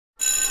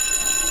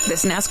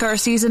This NASCAR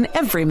season,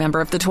 every member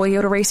of the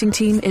Toyota racing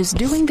team is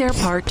doing their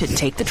part to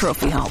take the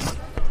trophy home.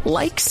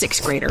 Like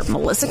 6th grader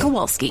Melissa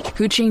Kowalski,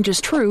 who changes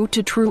true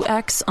to True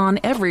X on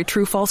every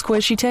true-false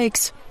quiz she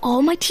takes.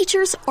 All my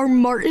teachers are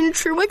Martin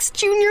Truex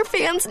Jr.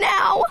 fans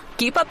now.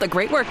 Keep up the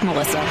great work,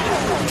 Melissa.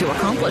 To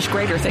accomplish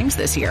greater things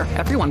this year,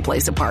 everyone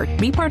plays a part.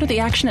 Be part of the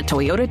action at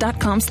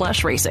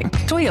toyota.com/racing.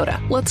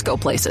 Toyota, let's go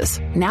places.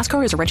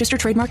 NASCAR is a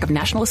registered trademark of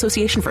National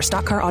Association for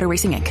Stock Car Auto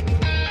Racing, Inc.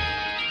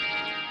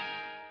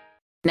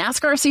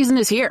 NASCAR season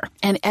is here,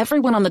 and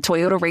everyone on the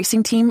Toyota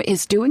racing team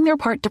is doing their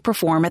part to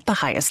perform at the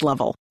highest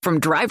level. From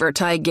driver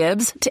Ty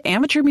Gibbs to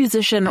amateur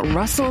musician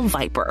Russell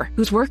Viper,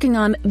 who's working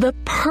on the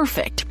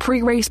perfect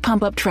pre-race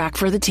pump-up track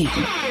for the team.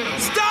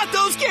 Start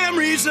those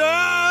Camrys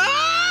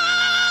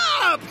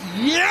up!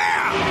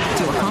 Yeah!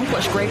 To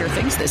accomplish greater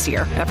things this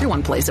year,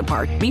 everyone plays a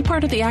part. Be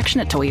part of the action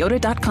at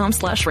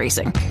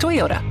toyota.com/racing.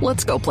 Toyota,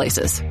 let's go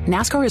places.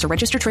 NASCAR is a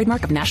registered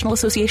trademark of National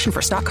Association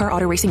for Stock Car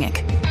Auto Racing,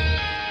 Inc.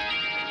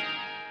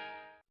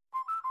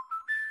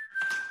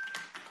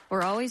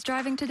 We're always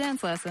driving to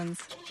dance lessons.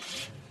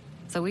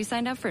 So we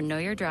signed up for Know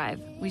Your Drive.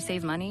 We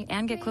save money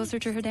and get closer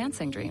to her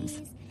dancing dreams.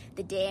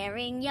 The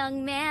daring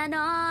young man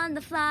on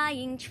the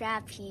flying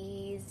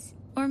trapeze.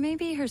 Or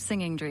maybe her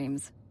singing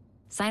dreams.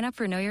 Sign up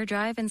for Know Your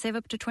Drive and save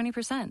up to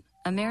 20%.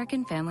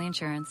 American Family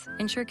Insurance.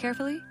 Insure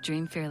carefully,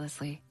 dream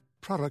fearlessly.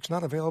 Products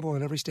not available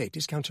in every state.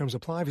 Discount terms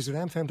apply. Visit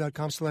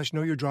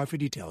amfam.com/knowyourdrive for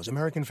details.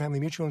 American Family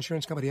Mutual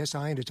Insurance Company,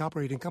 SI, and its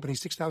operating company,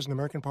 6000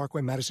 American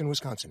Parkway, Madison,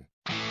 Wisconsin.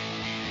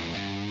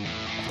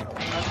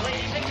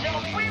 Ladies and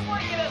gentlemen, we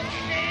want you to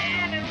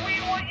stand and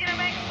we want you to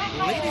make some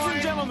noise. Ladies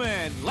and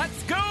gentlemen,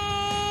 let's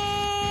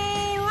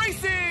go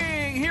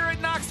racing here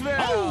at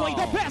Knoxville. Only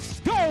the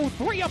best go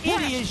 3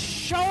 abreast. It is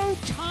show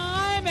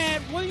time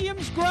at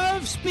Williams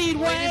Grove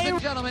Speedway. Ladies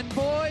and gentlemen,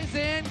 boys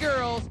and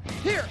girls,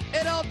 here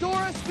at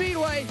Eldora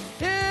Speedway,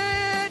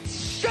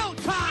 it's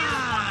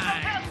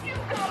showtime. You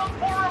got them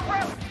for a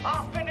breath.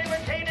 Often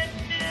imitated,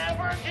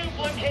 never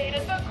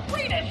duplicated. The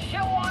greatest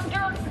show on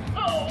dirt,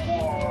 the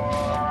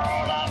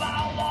world of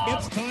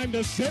outlaws. It's time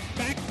to sit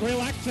back,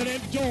 relax, and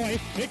enjoy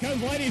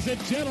because, ladies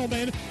and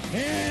gentlemen,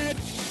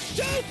 it's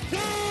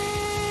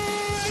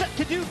showtime! Set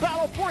to do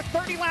battle for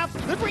 30 laps.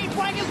 The green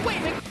flag is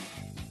waving.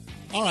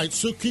 All right,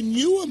 so can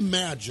you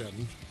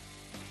imagine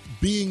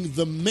being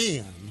the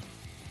man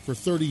for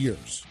 30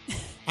 years?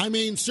 I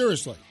mean,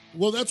 seriously.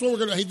 Well, that's what we're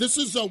going to... Hey, this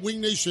is a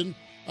Wing Nation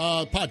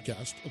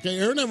podcast. Okay,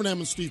 Aaron Evernham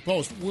and Steve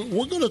Post.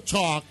 We're going to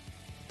talk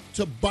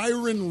to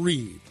Byron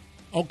Reed.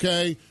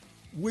 Okay,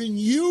 when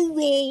you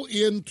roll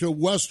into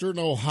Western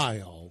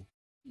Ohio,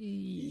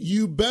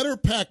 you better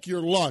pack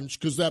your lunch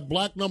because that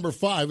black number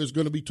 5 is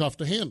going to be tough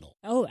to handle.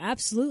 Oh,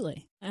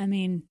 absolutely. I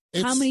mean,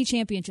 how many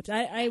championships?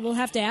 I will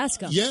have to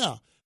ask him. Yeah,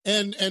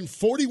 and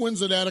 40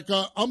 wins at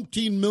Attica,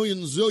 umpteen million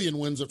zillion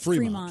wins at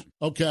Fremont.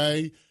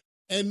 Okay.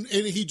 And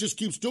he just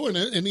keeps doing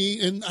it,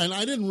 and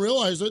I didn't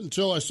realize it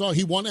until I saw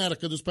he won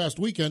Attica this past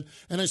weekend,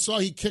 and I saw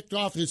he kicked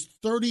off his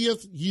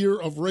 30th year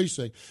of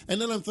racing. And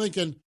then I'm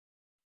thinking,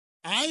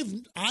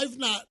 I've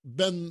not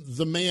been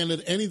the man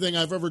at anything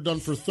I've ever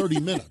done for 30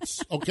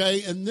 minutes,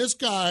 okay? And this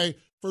guy,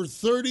 for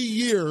 30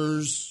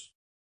 years,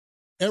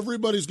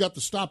 everybody's got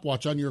the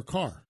stopwatch on your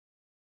car.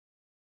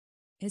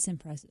 It's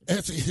impressive.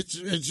 It's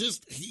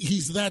just,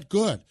 he's that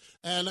good.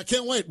 And I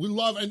can't wait. We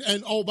love,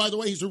 and oh, by the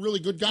way, he's a really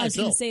good guy, I was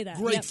too. going to say that.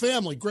 Great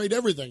family, great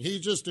everything.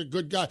 He's just a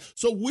good guy.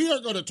 So we are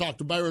going to talk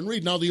to Byron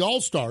Reed. Now, the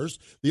All-Stars,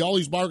 the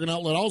Ollie's Bargain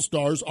Outlet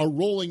All-Stars, are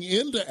rolling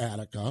into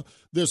Attica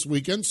this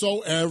weekend,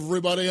 so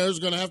everybody is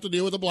going to have to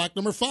deal with a black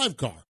number 5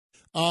 car.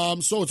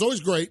 So it's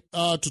always great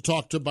to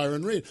talk to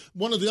Byron Reed.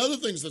 One of the other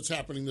things that's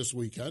happening this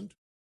weekend,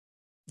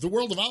 the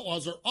World of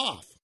Outlaws are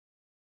off.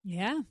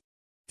 Yeah.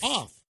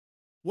 Off.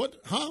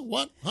 What?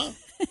 Huh?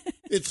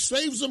 It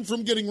saves them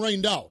from getting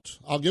rained out.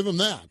 I'll give them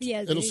that.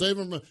 Yeah, it'll save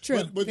them.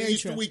 True. But the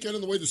Easter true. weekend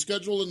and the way the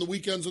schedule and the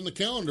weekends and the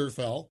calendar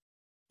fell,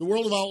 the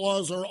World of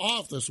Outlaws are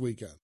off this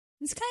weekend.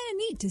 It's kind of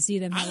neat to see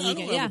them. I don't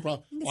have a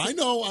problem. I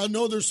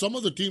know. There's some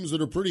of the teams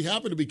that are pretty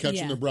happy to be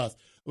catching their breath.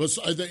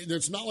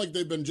 It's not like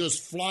they've been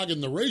just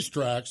flogging the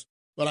racetracks,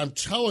 but I'm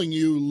telling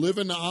you,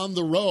 living on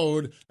the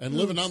road and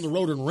living on the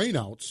road in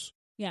rainouts.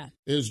 Yeah,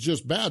 is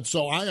just bad.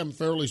 So I am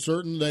fairly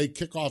certain they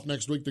kick off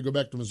next week to go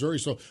back to Missouri.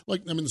 So,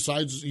 the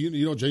sides,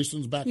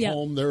 Jason's back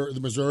home there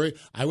in Missouri.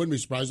 I wouldn't be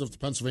surprised if the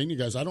Pennsylvania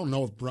guys, I don't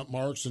know if Brent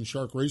Marks and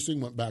Shark Racing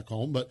went back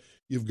home, but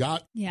you've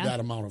got that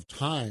amount of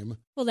time.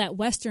 Well, that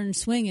Western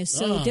swing is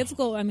so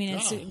difficult. I mean,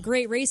 it's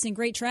great racing,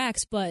 great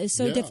tracks, but it's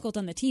so difficult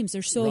on the teams.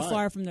 They're so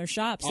far from their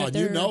shops.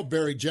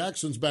 Barry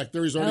Jackson's back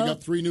there. He's already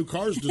got 3 new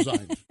cars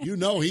designed.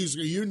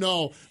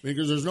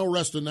 Because there's no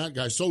rest in that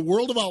guy. So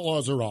World of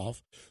Outlaws are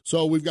off.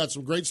 So we've got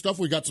some great stuff.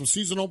 We've got some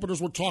season openers.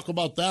 We'll talk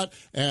about that.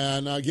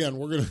 And again,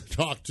 we're going to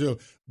talk to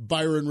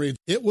Byron Reed.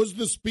 It was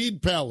the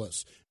Speed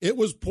Palace. It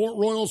was Port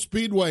Royal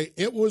Speedway.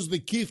 It was the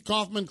Keith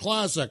Kaufman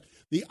Classic.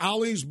 The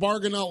Ollie's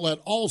Bargain Outlet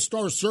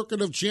All-Star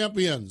Circuit of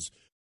Champions.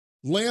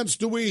 Lance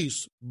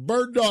Deweese,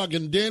 Bird Dog,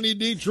 and Danny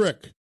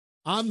Dietrich.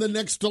 On the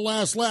next to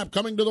last lap,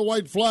 coming to the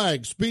white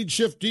flag, Speed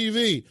Shift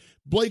TV,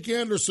 Blake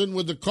Anderson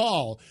with the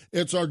call.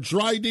 It's our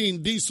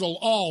Dryden Diesel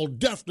All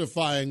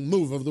Death-Defying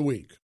Move of the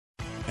Week.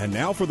 And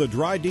now for the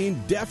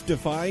Dryden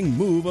Death-Defying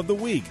Move of the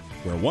Week,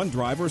 where one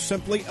driver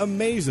simply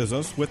amazes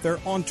us with their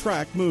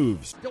on-track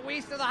moves.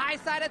 DeWeese to the high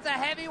side. It's a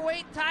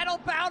heavyweight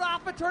title bout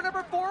off of turn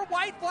number 4.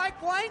 White flag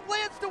flying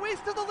lands. DeWeese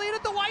to the lead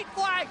at the white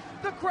flag.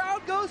 The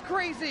crowd goes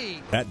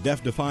crazy. That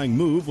death-defying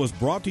move was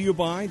brought to you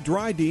by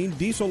Dryden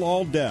Diesel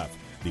All Death,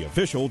 the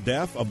official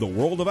death of the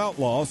World of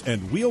Outlaws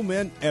and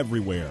wheelmen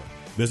everywhere.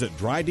 Visit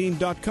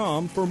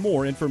Dryden.com for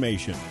more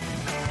information.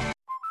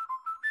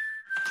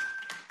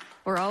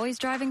 We're always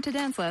driving to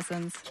dance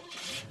lessons.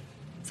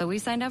 So we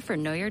signed up for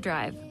Know Your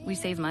Drive. We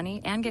save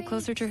money and get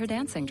closer to her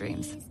dancing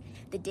dreams.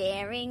 The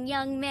daring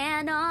young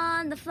man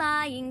on the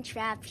flying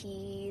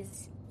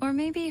trapeze. Or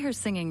maybe her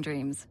singing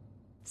dreams.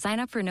 Sign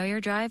up for Know Your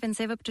Drive and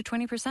save up to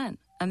 20%.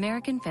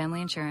 American Family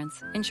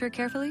Insurance. Insure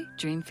carefully,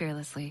 dream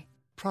fearlessly.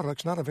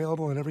 Products not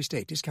available in every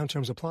state. Discount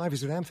terms apply.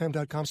 Visit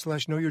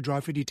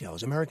amfam.com/knowyourdrive for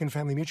details. American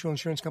Family Mutual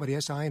Insurance Company,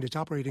 SI, and its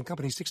operating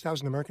company,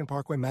 6000 American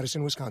Parkway,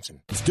 Madison,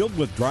 Wisconsin. Still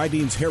with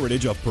Dryden's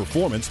heritage of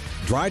performance,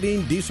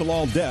 Dryden Diesel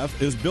All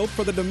Death is built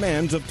for the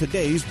demands of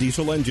today's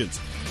diesel engines.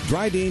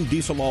 Dryden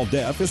Diesel All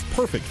Death is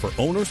perfect for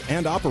owners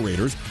and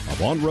operators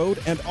of on-road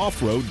and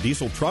off-road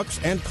diesel trucks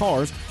and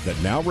cars that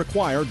now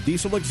require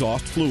diesel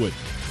exhaust fluid.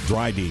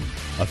 Dryden,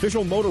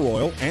 official motor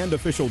oil and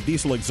official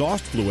diesel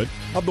exhaust fluid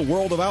of the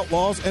World of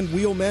Outlaws and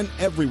wheelmen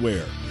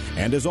everywhere.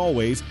 And as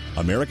always,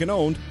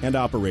 American-owned and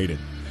operated.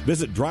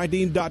 Visit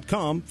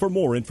Dryden.com for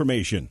more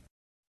information.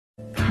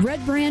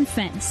 Red Brand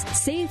Fence.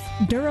 Safe,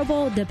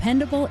 durable,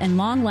 dependable, and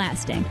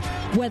long-lasting.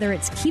 Whether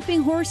it's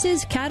keeping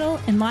horses, cattle,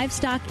 and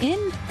livestock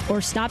in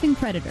or stopping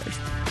predators,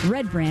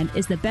 Red Brand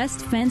is the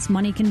best fence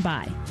money can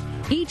buy.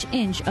 Each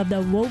inch of the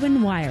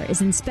woven wire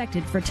is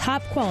inspected for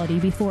top quality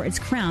before it's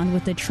crowned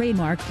with the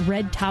trademark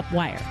Red Top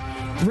Wire.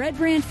 Red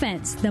Brand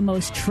Fence, the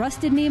most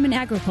trusted name in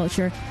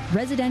agriculture,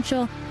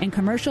 residential, and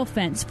commercial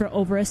fence for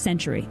over a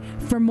century.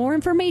 For more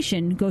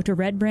information, go to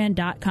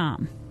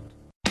redbrand.com.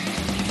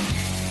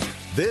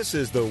 This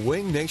is the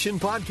Wing Nation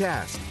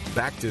Podcast.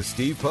 Back to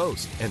Steve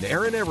Post and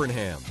Aaron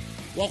Evernham.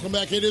 Welcome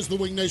back. It is the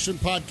Wing Nation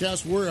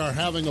Podcast. We are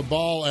having a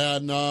ball,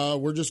 and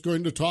we're just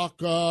going to talk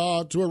to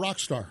a rock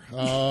star.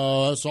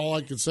 That's all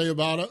I can say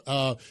about it.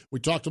 We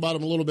talked about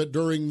him a little bit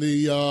during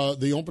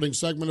the opening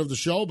segment of the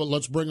show, but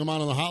let's bring him on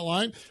the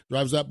hotline.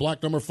 Drives that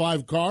black number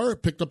 5 car.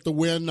 Picked up the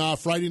win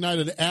Friday night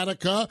at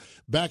Attica.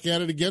 Back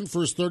at it again for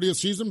his 30th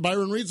season.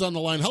 Byron Reed's on the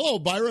line. Hello,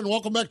 Byron.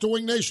 Welcome back to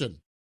Wing Nation.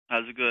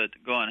 How's it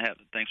going?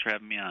 Thanks for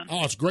having me on.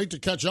 Oh, it's great to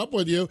catch up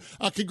with you.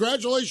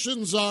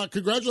 Congratulations on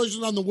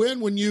the win.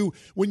 When you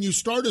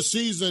start a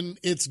season,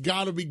 it's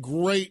got to be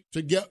great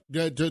to get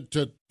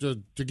to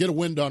get a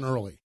win done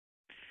early.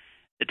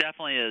 It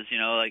definitely is.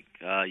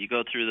 You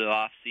go through the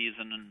off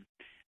season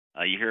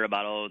and you hear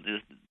about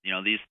this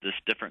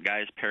different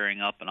guys pairing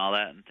up and all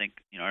that, and think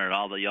and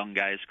all the young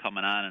guys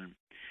coming on, and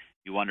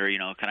you wonder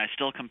can I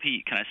still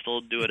compete? Can I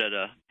still do it at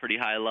a pretty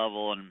high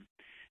level? And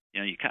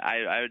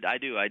I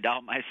do. I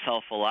doubt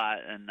myself a lot,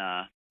 and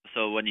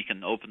so when you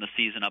can open the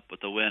season up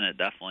with a win, it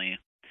definitely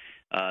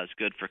is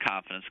good for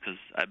confidence, because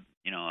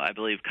I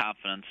believe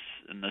confidence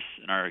in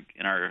our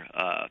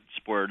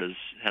sport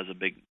has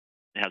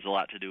a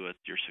lot to do with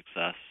your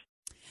success.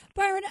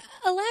 Byron,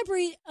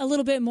 elaborate a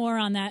little bit more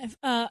on that.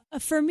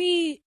 For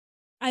me,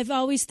 I've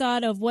always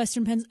thought of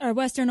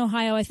Western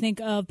Ohio. I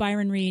think of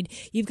Byron Reed.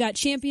 You've got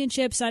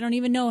championships. I don't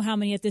even know how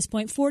many at this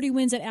point. 40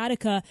 wins at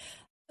Attica.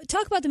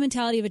 Talk about the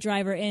mentality of a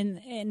driver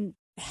and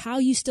how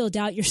you still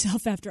doubt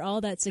yourself after all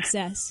that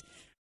success.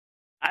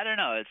 I don't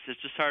know.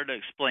 It's just hard to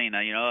explain.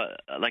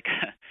 Like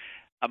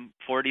I'm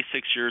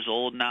 46 years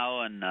old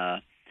now, and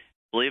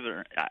believe it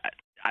or not,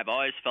 I've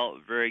always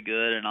felt very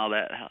good and all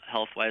that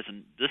health-wise.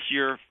 And this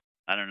year,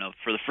 I don't know,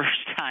 for the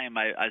first time,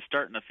 I'm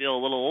starting to feel a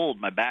little old.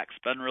 My back's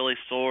been really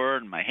sore,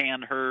 and my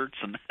hand hurts.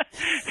 And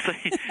so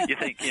you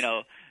think,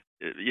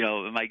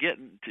 am I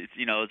getting,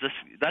 is this,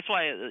 that's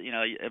why,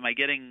 am I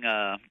getting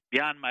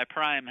beyond my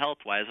prime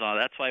health-wise?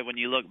 That's why when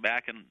you look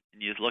back and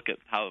you look at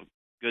how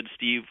good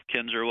Steve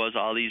Kinser was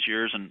all these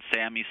years and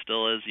Sammy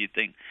still is, you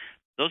think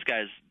those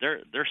guys,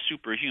 they're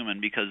superhuman,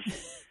 because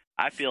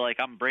I feel like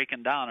I'm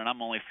breaking down and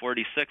I'm only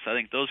 46. I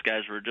think those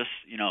guys were just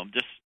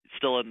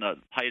still in the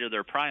height of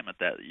their prime at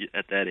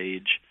that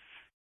age.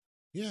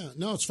 Yeah,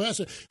 no, it's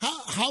fascinating.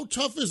 How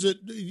tough is it,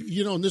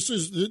 and this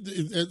is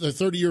a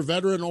 30-year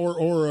veteran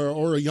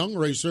or a young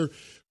racer,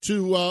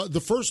 to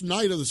the first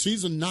night of the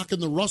season knocking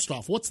the rust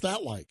off? What's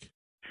that like?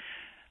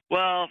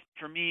 Well,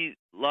 for me,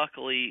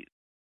 luckily,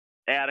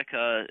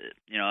 Attica,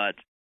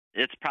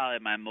 it's probably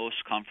my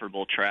most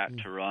comfortable track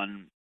to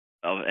run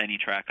of any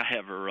track I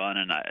ever run,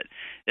 and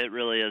it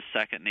really is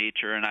second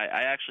nature. And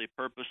I actually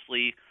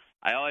purposely,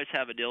 I always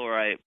have a deal where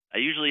I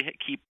usually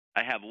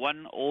I have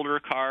one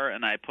older car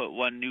and I put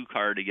one new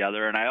car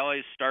together, and I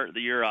always start the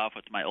year off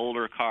with my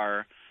older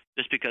car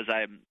just because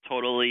I'm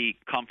totally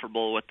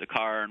comfortable with the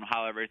car and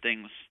how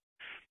everything's,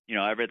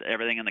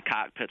 everything in the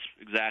cockpit's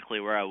exactly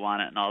where I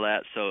want it and all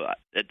that. So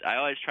I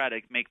always try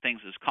to make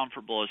things as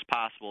comfortable as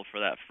possible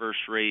for that first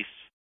race.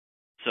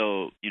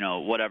 So,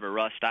 whatever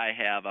rust I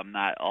have, I'm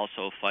not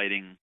also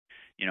fighting,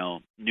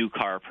 new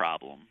car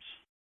problems.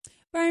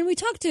 Brian, we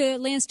talked to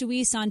Lance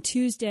Dewease on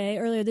Tuesday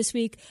earlier this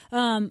week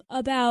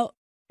about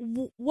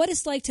what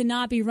it's like to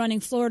not be running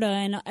Florida,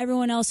 and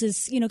everyone else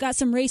is, got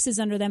some races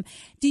under them.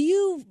 Do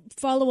you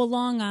follow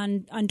along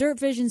on Dirt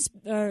Vision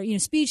or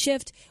Speed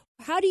Shift?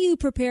 How do you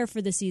prepare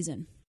for the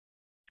season?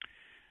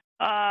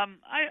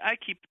 I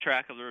keep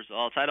track of the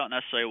results. I don't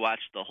necessarily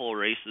watch the whole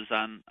races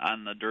on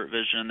the Dirt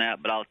Vision and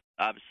that, but I'll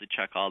obviously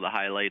check all the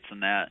highlights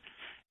and that.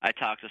 I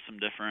talk to some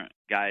different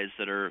guys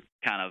that are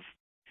kind of,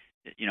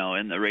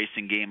 in the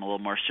racing game a little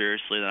more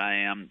seriously than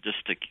I am,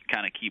 just to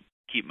kind of keep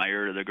my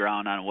ear to the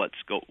ground on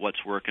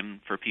what's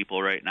working for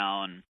people right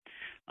now, and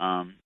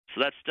so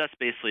that's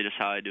basically just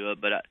how I do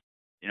it. But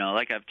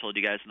like I've told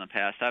you guys in the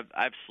past,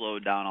 I've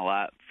slowed down a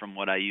lot from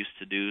what I used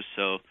to do.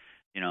 So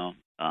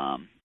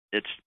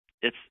it's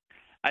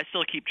I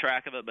still keep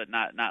track of it, but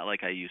not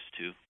like I used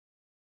to.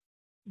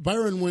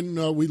 Byron,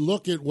 when we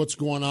look at what's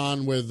going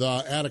on with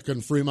Attica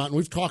and Fremont, and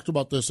we've talked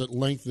about this at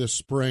length this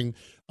spring,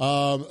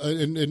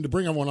 and to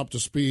bring everyone up to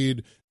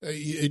speed,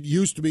 it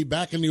used to be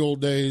back in the old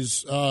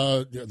days,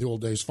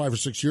 5 or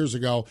 6 years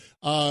ago,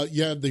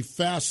 you had the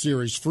Fast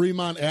Series,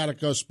 Fremont,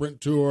 Attica, Sprint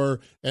Tour,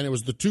 and it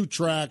was the two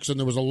tracks, and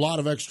there was a lot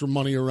of extra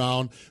money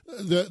around.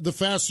 The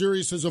Fast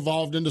Series has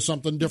evolved into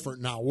something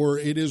different now, where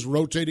it is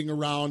rotating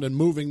around and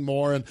moving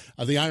more, and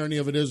the irony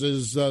of it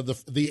is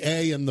the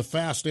A and the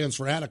Fast stands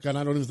for Attica, and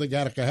I don't even think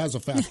Attica has a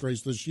fast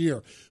race this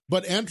year.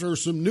 But enter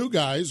some new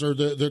guys, or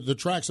the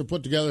tracks have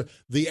put together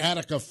the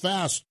Attica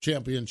Fast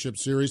Championship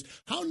Series.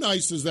 How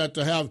nice is that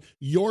to have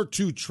your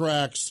two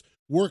tracks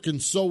working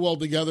so well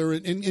together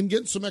and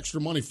getting some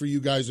extra money for you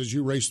guys as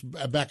you race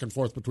back and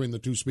forth between the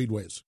two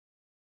speedways?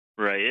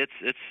 Right.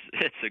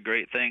 It's a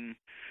great thing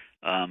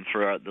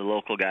for the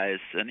local guys,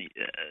 and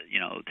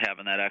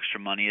having that extra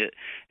money.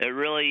 It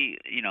really,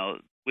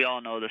 we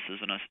all know this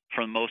isn't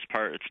for the most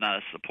part, it's not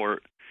a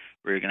sport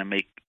where you're going to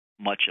make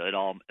much at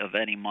all of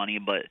any money,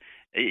 but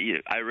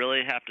I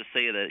really have to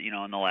say that,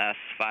 in the last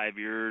 5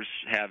 years,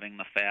 having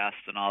the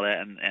Fast and all that,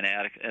 and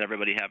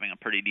everybody having a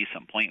pretty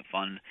decent point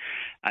fund,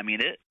 I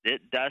mean, it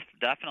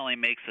definitely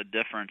makes a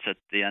difference at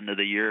the end of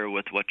the year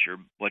with what your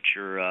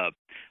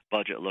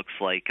budget looks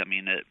like. I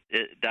mean, it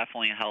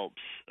definitely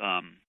helps.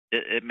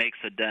 It makes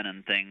a dent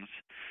in things.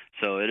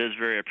 So it is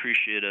very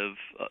appreciative.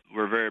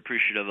 We're very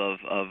appreciative of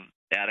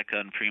Attica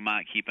and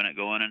Fremont keeping it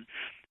going, and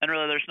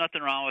really, there's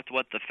nothing wrong with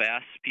what the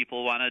Fast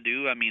people want to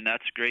do. I mean,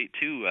 that's great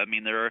too. I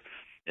mean, it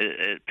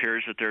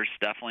appears that there's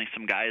definitely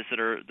some guys that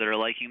are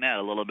liking that,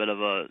 a little bit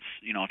of a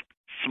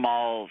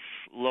small,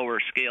 lower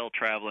scale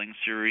traveling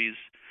series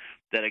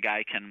that a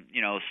guy can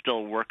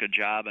still work a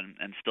job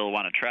and still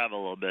want to travel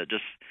a little bit.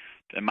 Just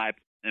in my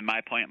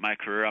point in my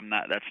career,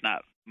 that's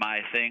not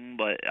my thing,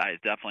 but I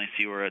definitely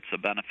see where it's a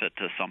benefit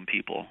to some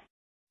people.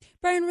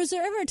 Brian, was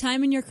there ever a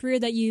time in your career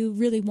that you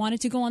really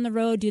wanted to go on the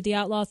road, do the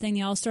outlaw thing,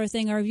 the all-star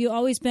thing, or have you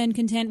always been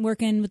content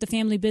working with the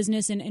family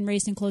business and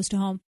racing close to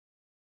home?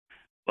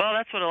 Well,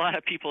 that's what a lot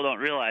of people don't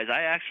realize.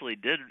 I actually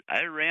did.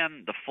 I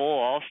ran the full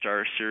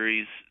all-star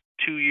series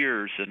 2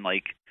 years in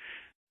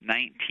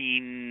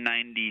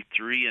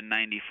 1993 and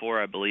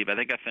 94, I believe. I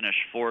think I finished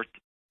fourth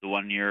the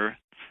 1 year.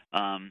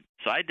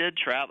 So I did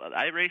travel.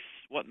 I raced.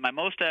 My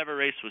most I ever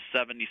raced was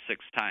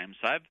 76 times.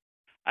 So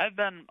I've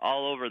been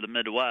all over the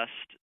Midwest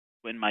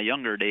in my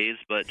younger days,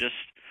 but just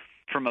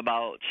from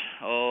about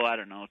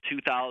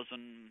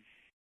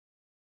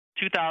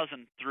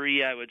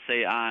 2003, I would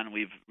say on,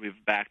 we've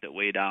backed it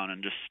way down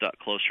and just stuck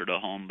closer to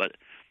home. But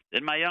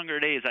in my younger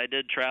days, I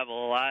did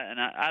travel a lot, and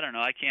I don't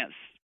know. I can't.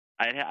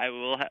 I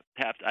will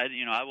have to.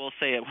 I will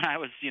say it. When I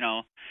was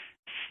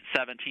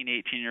 17,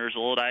 18 years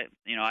old, I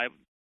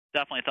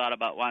definitely thought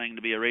about wanting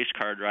to be a race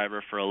car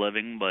driver for a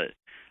living, but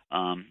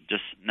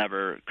just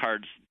never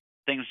cards.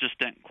 Things just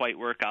didn't quite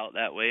work out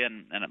that way,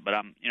 but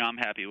I'm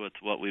happy with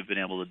what we've been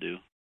able to do.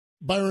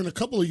 Byron, a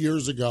couple of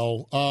years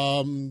ago,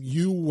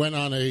 you went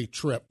on a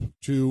trip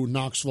to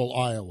Knoxville,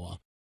 Iowa.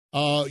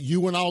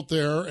 You went out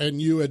there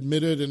and you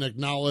admitted and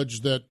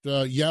acknowledged that,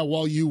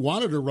 while you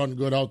wanted to run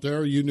good out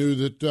there, you knew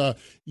that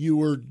you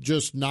were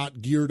just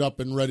not geared up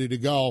and ready to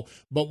go.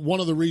 But one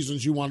of the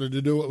reasons you wanted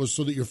to do it was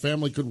so that your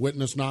family could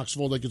witness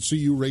Knoxville. They could see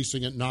you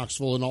racing at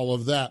Knoxville and all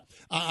of that.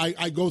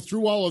 I go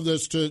through all of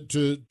this to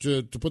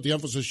put the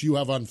emphasis you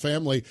have on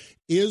family.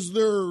 Is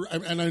there,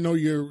 and I know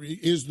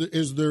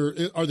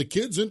are the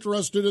kids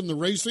interested in the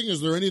racing? Is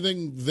there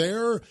anything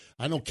there?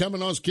 I know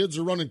Kemenaw's kids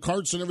are running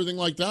karts and everything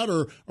like that,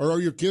 or are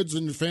your kids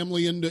and your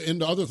family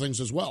into other things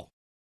as well?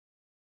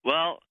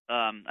 Well,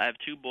 I have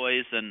two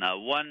boys, and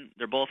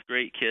they're both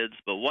great kids,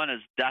 but one is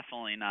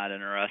definitely not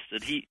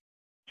interested. He's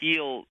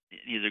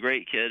a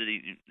great kid,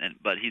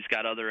 but he's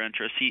got other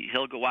interests.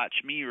 He'll go watch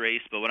me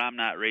race, but when I'm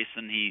not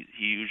racing, he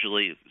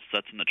usually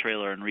sits in the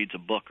trailer and reads a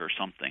book or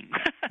something.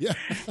 Yeah.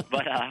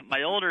 But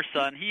my older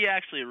son, he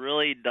actually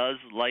really does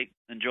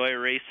enjoy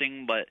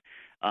racing, but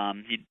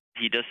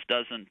he just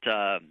doesn't.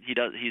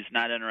 He's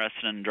not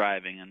interested in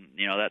driving, and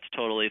that's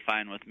totally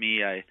fine with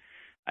me. I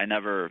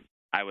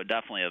would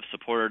definitely have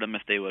supported them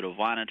if they would have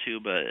wanted to,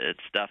 but it's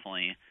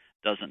definitely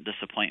doesn't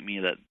disappoint me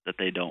that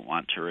they don't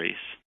want to race.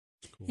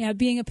 Cool. Yeah,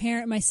 being a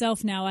parent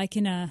myself now, I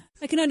can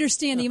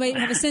understand that you might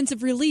have a sense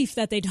of relief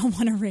that they don't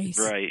want to race.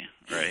 Right.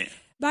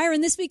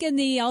 Byron, this weekend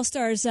the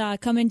All-Stars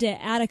come into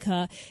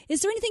Attica.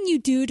 Is there anything you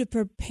do to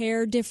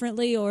prepare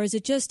differently, or is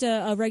it just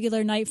a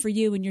regular night for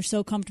you and you're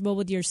so comfortable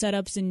with your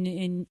setups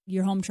and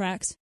your home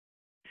tracks?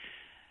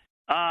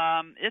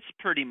 It's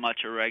pretty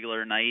much a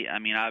regular night. I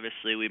mean,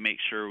 obviously we make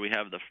sure we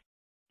have the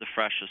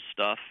freshest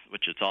stuff,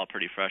 which it's all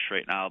pretty fresh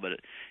right now, but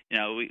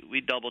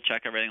we double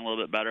check everything a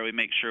little bit better. We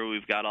make sure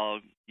we've got all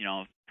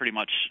pretty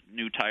much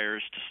new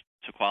tires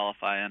to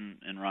qualify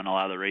and run a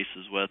lot of the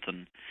races with,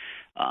 and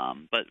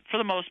but for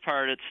the most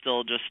part it's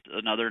still just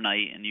another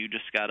night, and you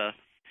just gotta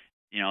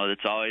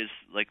it's always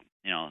like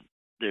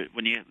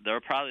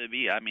there'll probably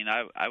be,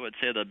 I would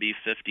say there'll be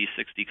 50,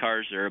 60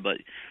 cars there, but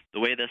the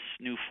way this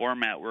new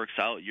format works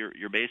out,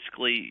 you're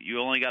basically, you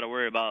only got to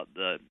worry about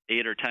the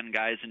 8 or 10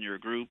 guys in your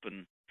group,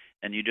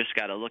 and you just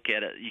got to look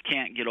at it. You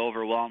can't get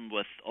overwhelmed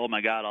with, oh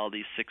my God, all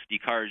these 60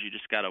 cars. You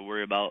just got to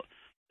worry about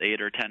the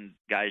 8 or 10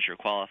 guys you're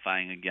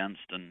qualifying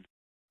against, and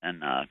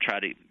try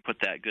to put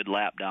that good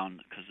lap down,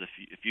 because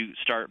if you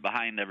start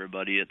behind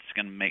everybody, it's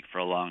going to make for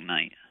a long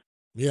night.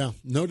 Yeah,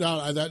 no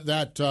doubt.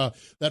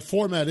 That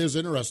format is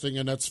interesting,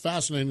 and that's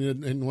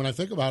fascinating. And when I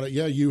think about it,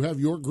 yeah, you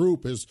have your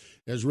group as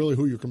really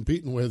who you're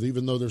competing with,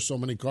 even though there's so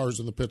many cars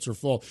and the pits are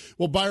full.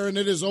 Well, Byron,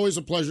 it is always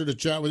a pleasure to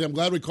chat with you. I'm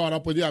glad we caught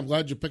up with you. I'm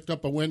glad you picked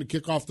up a win to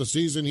kick off the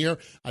season here.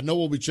 I know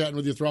we'll be chatting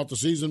with you throughout the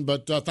season,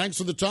 but thanks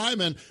for the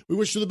time, and we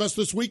wish you the best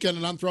this weekend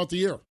and on throughout the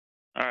year.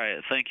 All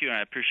right, thank you, and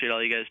I appreciate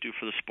all you guys do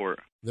for the sport.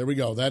 There we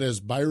go. That is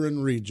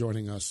Byron Reed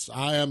joining us.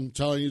 I am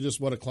telling you, just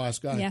what a class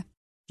guy. Yeah.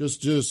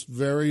 Just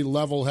very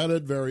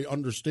level-headed, very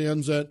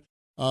understands it.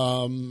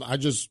 I've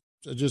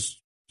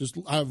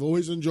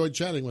always enjoyed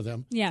chatting with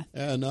him. Yeah,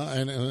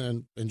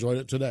 and enjoyed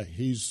it today.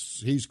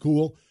 He's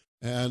cool,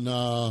 and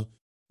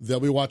they'll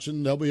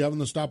be having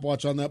the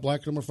stopwatch on that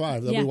black number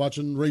 5. They'll be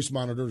watching Race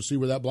Monitor to see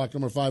where that black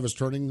number 5 is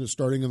starting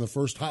in the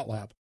first hot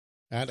lap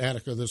at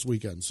Attica this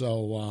weekend.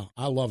 So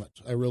I love it.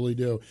 I really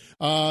do.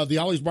 The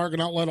Ollie's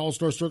Bargain Outlet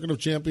All-Star Circuit of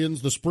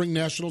Champions, the Spring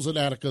Nationals at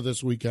Attica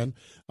this weekend.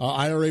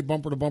 IRA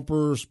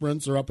bumper-to-bumper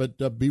sprints are up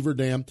at Beaver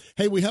Dam.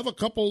 Hey, we have a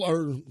couple,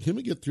 let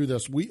me get through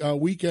this.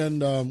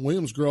 Weekend,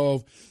 Williams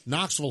Grove,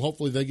 Knoxville,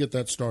 hopefully they get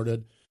that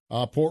started.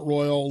 Port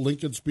Royal,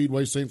 Lincoln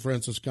Speedway, St.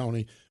 Francis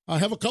County. I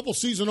have a couple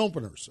season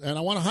openers, and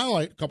I want to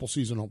highlight a couple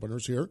season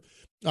openers here.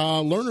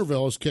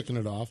 Lernerville is kicking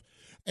it off.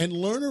 And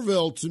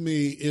Lernerville, to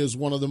me, is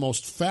one of the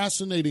most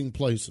fascinating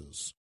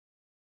places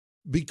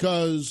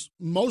because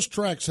most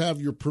tracks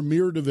have your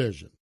premier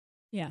division.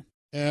 Yeah.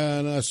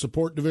 And a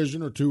support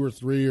division or 2 or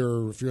 3,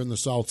 or if you're in the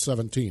South,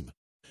 17.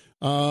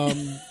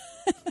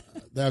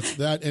 That's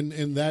that.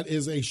 And that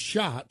is a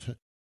shot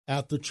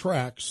at the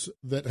tracks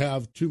that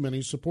have too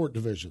many support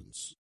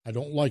divisions. I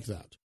don't like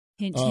that.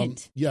 Hint,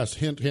 hint. Yes,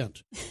 hint,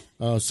 hint.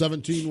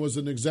 17 was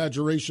an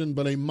exaggeration,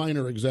 but a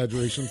minor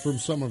exaggeration from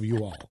some of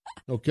you all.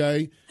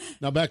 Okay?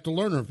 Now back to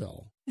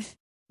Lernerville.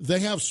 They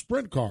have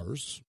sprint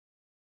cars,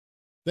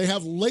 they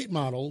have late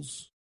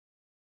models,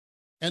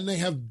 and they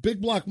have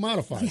big block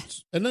modifieds.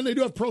 Yeah. And then they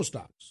do have pro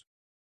stocks.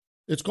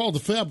 It's called the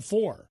Fab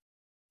Four.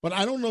 But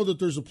I don't know that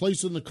there's a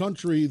place in the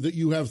country that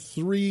you have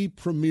 3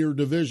 premier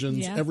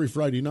divisions every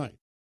Friday night.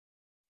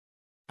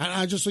 And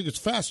I just think it's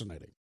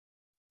fascinating.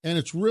 And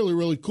it's really,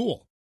 really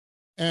cool.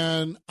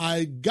 And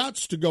I got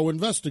to go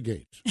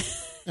investigate,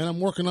 and I'm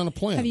working on a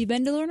plan. Have you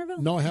been to Lernerville?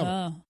 No, I haven't.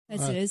 Oh,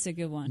 it's a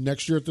good one.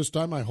 Next year at this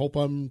time, I hope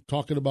I'm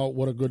talking about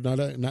what a good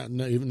night.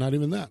 Not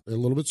even that. A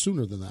little bit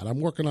sooner than that.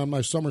 I'm working on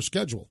my summer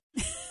schedule,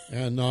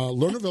 and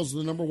Lernerville's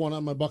the number 1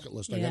 on my bucket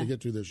list. I got to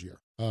get to this year.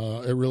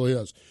 It really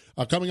is.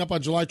 Coming up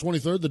on July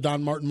 23rd, the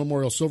Don Martin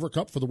Memorial Silver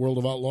Cup for the World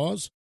of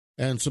Outlaws.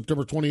 And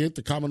September 28th,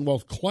 the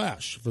Commonwealth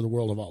Clash for the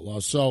World of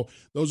Outlaws. So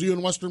those of you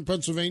in Western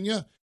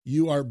Pennsylvania,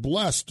 you are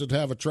blessed to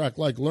have a track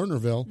like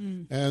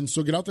Lernerville, and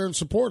so get out there and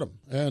support them,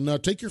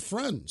 and take your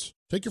friends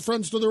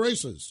to the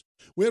races.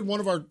 We had one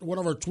of our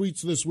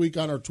tweets this week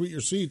on our Tweet Your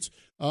Seats.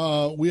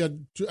 We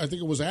had, I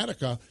think it was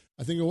Attica.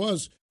 I think it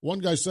was. One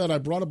guy said, I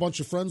brought a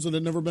bunch of friends that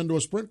had never been to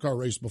a sprint car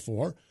race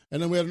before,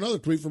 and then we had another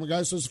tweet from a guy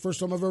that says, the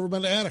first time I've ever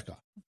been to Attica.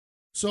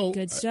 So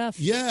good stuff.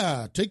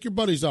 Take your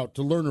buddies out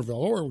to Lernerville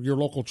or your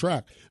local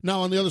track. Now,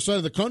 on the other side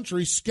of the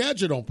country,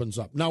 Skagit opens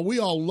up. Now, we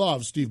all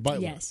love Steve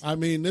Beitler. Yes. I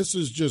mean, this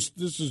is just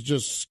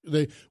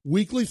the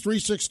weekly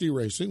 360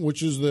 racing,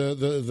 which is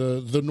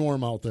the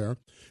norm out there.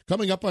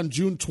 Coming up on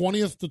June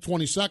 20th to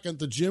 22nd,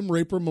 the Jim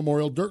Raper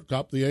Memorial Dirt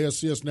Cup, the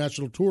ASCS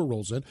National Tour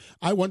rolls in.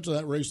 I went to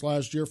that race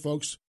last year,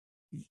 folks.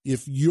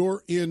 If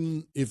you're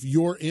in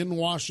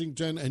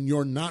Washington and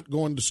you're not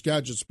going to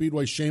Skagit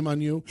Speedway, shame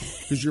on you,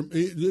 because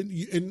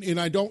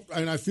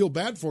I feel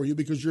bad for you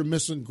because you're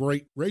missing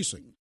great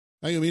racing.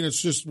 I mean, it's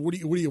just what are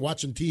you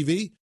watching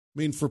TV? I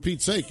mean, for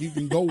Pete's sake, you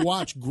can go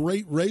watch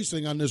great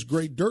racing on this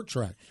great dirt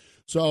track.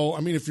 So,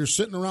 I mean, if you're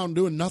sitting around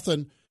doing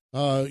nothing,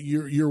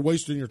 you're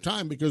wasting your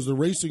time because the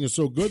racing is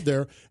so good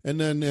there. And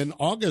then in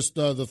August,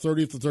 the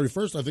 30th to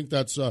 31st, I think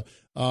that's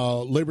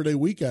Labor Day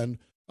weekend,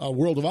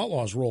 World of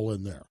Outlaws roll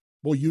in there.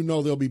 Well,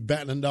 they'll be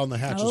battening down the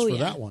hatches for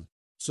that one.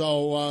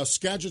 So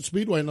Skagit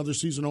Speedway, another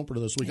season opener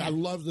this week. I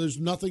love, there's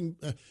nothing,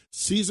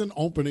 season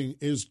opening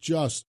is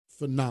just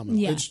phenomenal.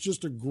 Yeah. It's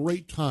just a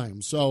great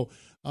time. So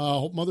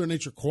hope Mother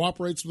Nature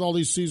cooperates with all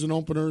these season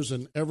openers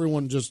and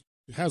everyone just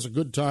has a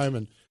good time,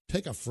 and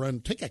take a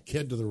friend, take a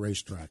kid to the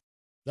racetrack.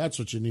 That's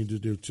what you need to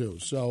do, too.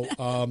 So,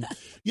 and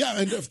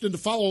to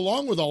follow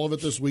along with all of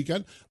it this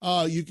weekend,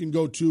 you can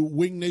go to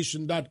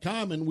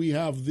wingnation.com, and we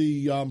have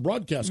the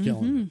broadcast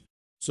calendar.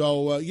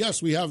 So,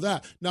 yes, we have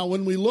that. Now,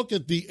 when we look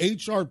at the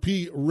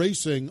HRP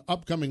Racing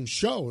upcoming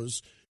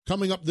shows,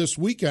 coming up this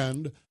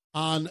weekend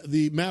on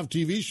the MAV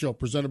TV show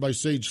presented by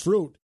Sage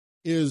Fruit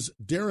is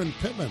Darren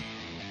Pittman.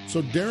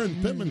 So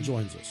Darren Pittman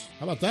joins us.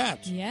 How about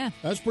that? Yeah.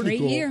 That's pretty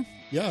cool. Great year.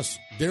 Yes,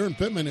 Darren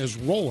Pittman is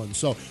rolling.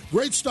 So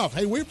great stuff.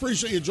 Hey, we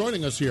appreciate you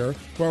joining us here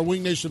for our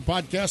Wing Nation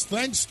podcast.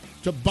 Thanks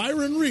to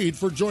Byron Reed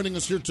for joining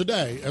us here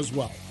today as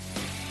well.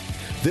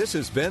 This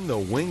has been the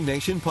Wing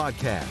Nation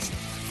podcast.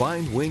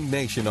 Find Wing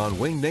Nation on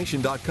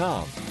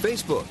wingnation.com,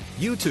 Facebook,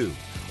 YouTube,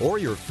 or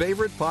your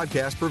favorite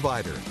podcast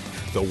provider.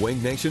 The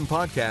Wing Nation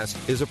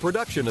podcast is a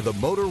production of the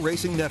Motor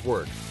Racing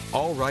Network.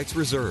 All rights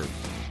reserved.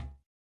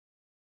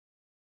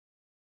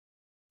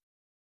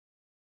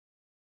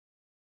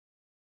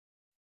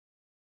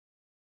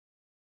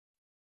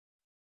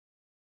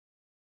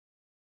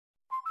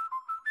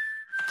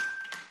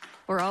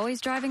 We're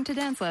always driving to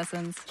dance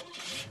lessons.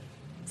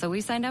 So we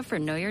signed up for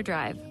Know Your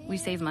Drive. We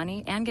save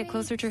money and get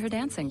closer to her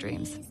dancing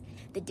dreams.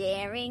 The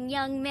daring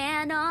young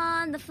man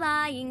on the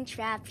flying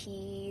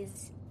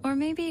trapeze. Or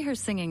maybe her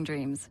singing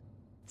dreams.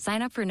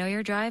 Sign up for Know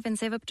Your Drive and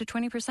save up to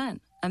 20%.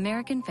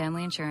 American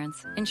Family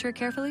Insurance. Insure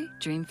carefully,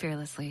 dream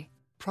fearlessly.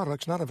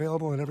 Products not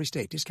available in every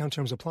state. Discount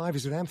terms apply.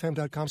 Visit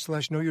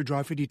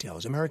amfam.com/knowyourdrive for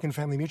details. American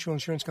Family Mutual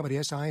Insurance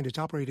Company, SI, and its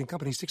operating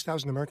company,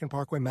 6000 American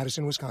Parkway,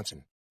 Madison,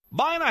 Wisconsin.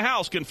 Buying a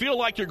house can feel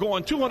like you're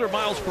going 200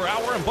 miles per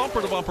hour in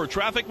bumper-to-bumper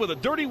traffic with a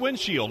dirty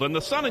windshield and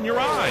the sun in your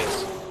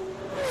eyes.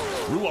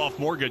 Ruoff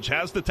Mortgage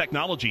has the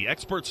technology,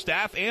 expert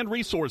staff, and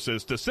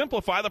resources to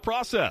simplify the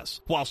process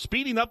while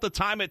speeding up the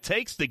time it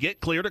takes to get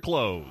clear to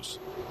close.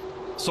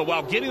 So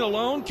while getting a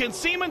loan can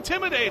seem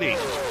intimidating,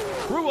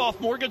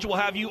 Ruoff Mortgage will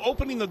have you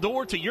opening the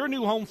door to your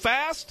new home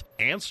fast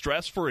and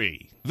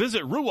stress-free.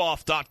 Visit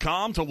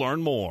ruoff.com to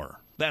learn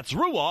more. That's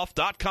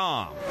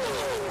ruoff.com.